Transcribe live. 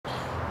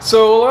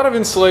So a lot of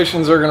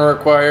installations are going to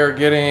require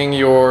getting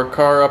your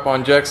car up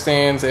on jack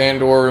stands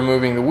and or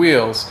removing the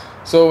wheels.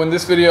 So in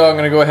this video I'm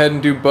going to go ahead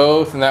and do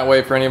both, and that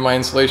way for any of my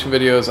installation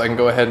videos I can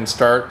go ahead and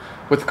start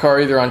with the car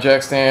either on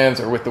jack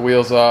stands or with the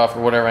wheels off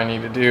or whatever I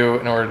need to do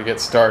in order to get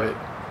started.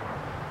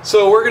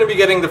 So we're going to be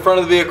getting the front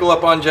of the vehicle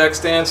up on jack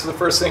stands. So the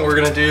first thing we're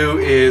going to do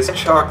is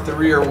chock the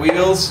rear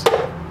wheels.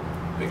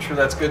 Make sure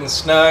that's good and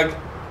snug.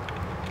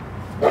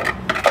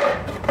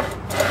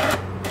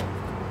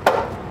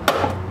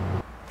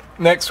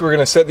 Next, we're going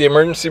to set the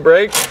emergency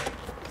brake.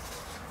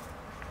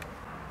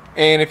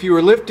 And if you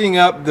were lifting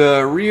up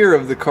the rear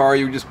of the car,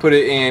 you would just put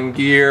it in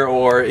gear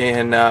or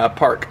in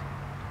park.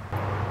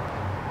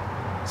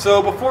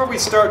 So before we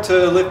start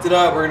to lift it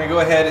up, we're going to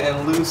go ahead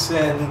and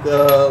loosen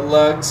the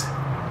lugs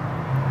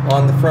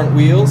on the front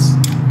wheels.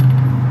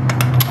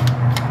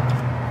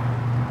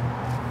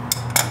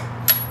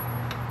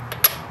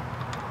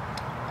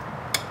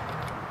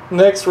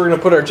 Next, we're going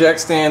to put our jack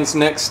stands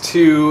next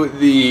to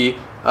the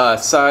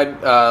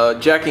side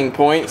jacking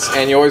points,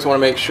 and you always want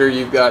to make sure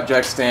you've got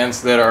jack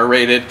stands that are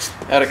rated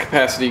at a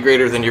capacity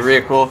greater than your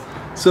vehicle.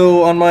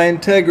 So on my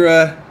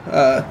Integra,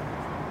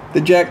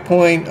 the jack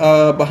point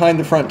behind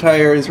the front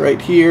tire is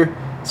right here.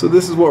 So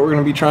this is what we're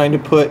going to be trying to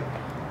put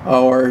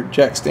our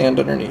jack stand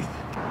underneath.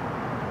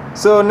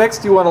 So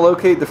next you want to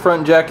locate the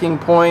front jacking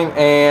point,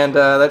 and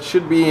that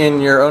should be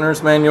in your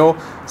owner's manual.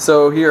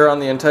 So here on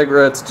the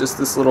Integra it's just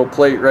this little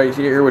plate right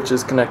here which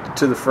is connected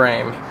to the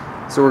frame.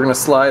 So we're going to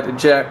slide a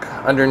jack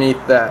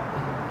underneath that.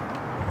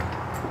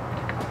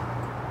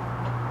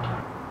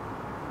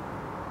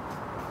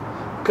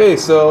 Okay,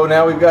 so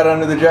now we've got it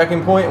under the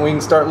jacking point and we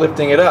can start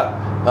lifting it up.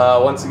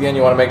 Once again,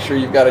 you want to make sure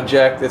you've got a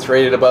jack that's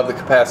rated above the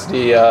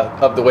capacity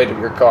of the weight of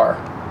your car.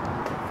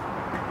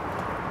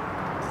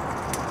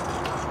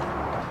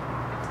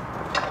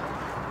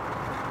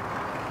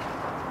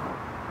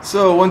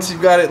 So once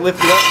you've got it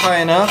lifted up high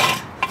enough,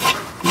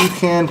 you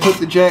can put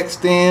the jack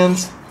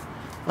stands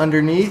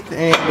underneath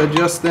and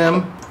adjust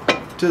them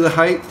to the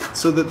height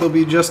so that they'll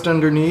be just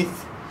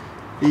underneath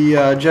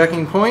the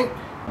jacking point.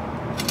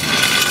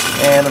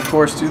 And of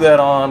course do that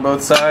on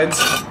both sides.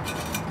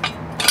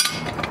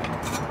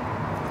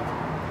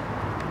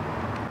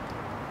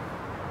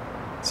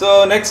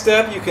 So next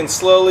step, you can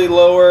slowly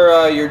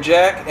lower your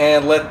jack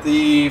and let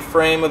the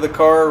frame of the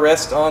car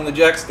rest on the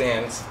jack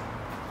stands.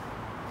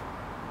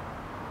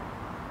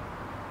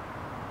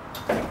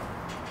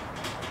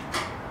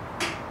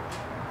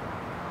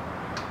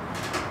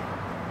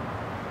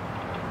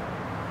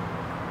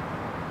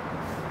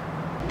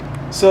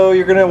 So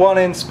you're going to want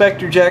to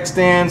inspect your jack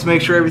stands,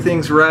 make sure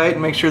everything's right,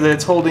 make sure that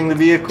it's holding the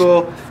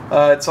vehicle,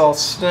 it's all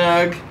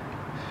snug.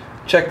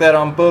 Check that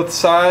on both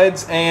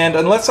sides, and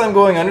unless I'm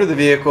going under the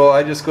vehicle,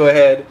 I just go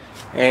ahead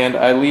and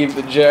I leave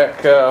the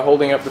jack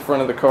holding up the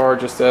front of the car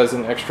just as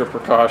an extra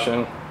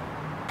precaution.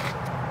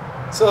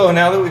 So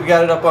now that we've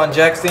got it up on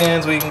jack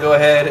stands, we can go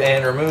ahead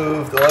and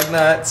remove the lug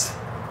nuts.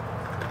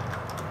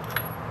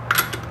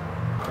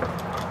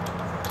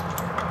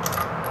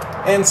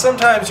 And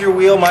sometimes your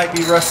wheel might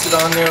be rusted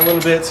on there a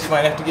little bit, so you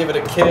might have to give it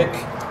a kick.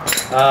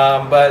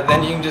 But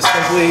then you can just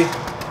simply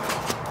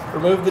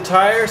remove the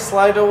tire,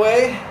 slide it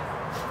away,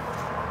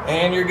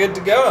 and you're good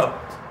to go.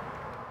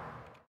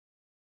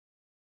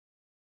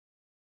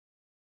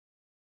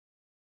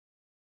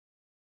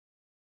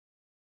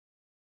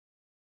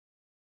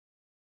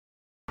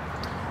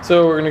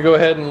 So we're going to go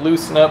ahead and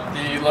loosen up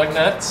the lug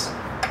nuts.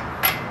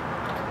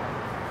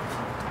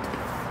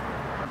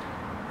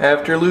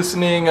 After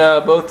loosening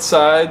both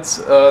sides,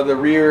 the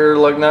rear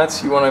lug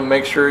nuts, you want to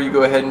make sure you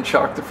go ahead and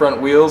chock the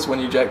front wheels when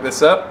you jack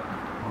this up.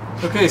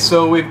 Okay,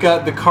 so we've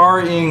got the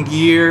car in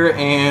gear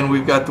and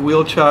we've got the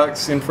wheel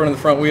chocks in front of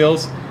the front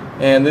wheels,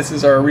 and this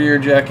is our rear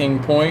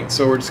jacking point,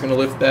 so we're just going to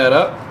lift that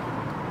up.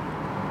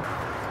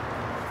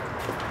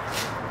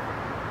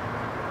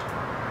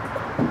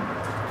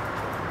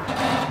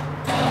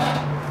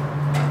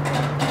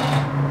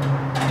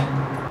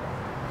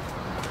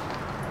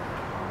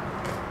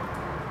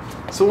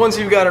 So once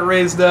you've got it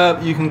raised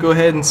up, you can go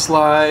ahead and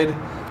slide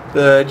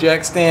the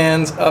jack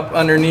stands up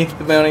underneath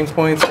the mounting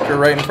points, which are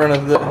right in front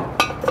of the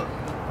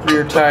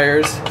rear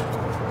tires.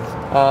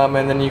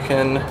 And then you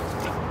can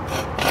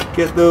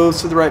get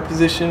those to the right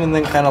position and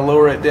then kind of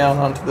lower it down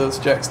onto those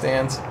jack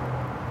stands.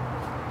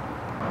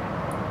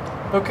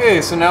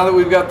 Okay, so now that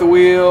we've got the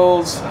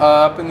wheels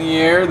up in the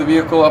air, the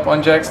vehicle up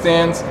on jack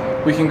stands,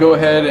 we can go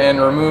ahead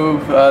and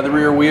remove the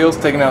rear wheels,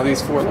 taking out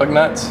these 4 lug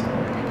nuts.